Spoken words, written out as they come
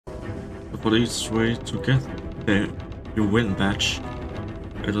for each way to get the you win badge.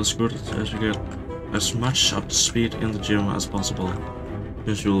 It is good as you get as much of the speed in the gym as possible,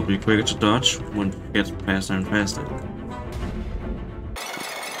 since you will be quicker to dodge when you get faster and faster.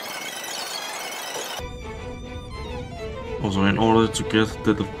 Also, in order to get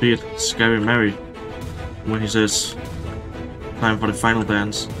the defeat Scary Mary, when he says time for the final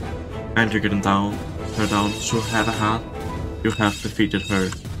dance and you're getting her down to have a heart, you have defeated her.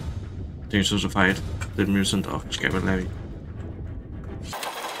 Then you fight the mutant of Scary Mary.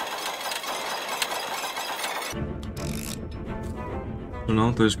 So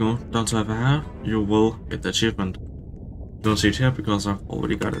now there's go down to have a hair, you will get the achievement. You don't see it here because I've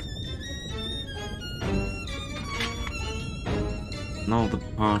already got it. Now the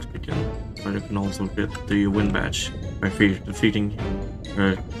part begins, where you can also get the win badge by defeating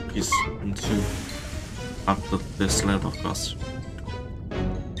her piece into after this level, of course.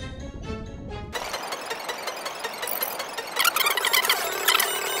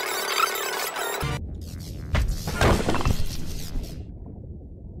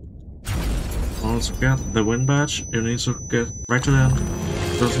 To get the win badge, you need to get right to the end.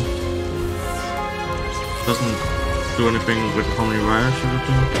 Doesn't do anything with how many riots you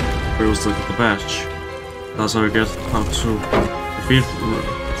do, but you'll still get the badge. That's how you get how to defeat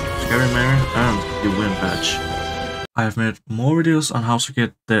Scary Mary and the win badge. I have made more videos on how to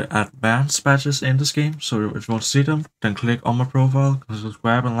get the advanced badges in this game, so if you want to see them, then click on my profile,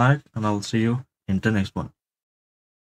 subscribe and like, and I'll see you in the next one.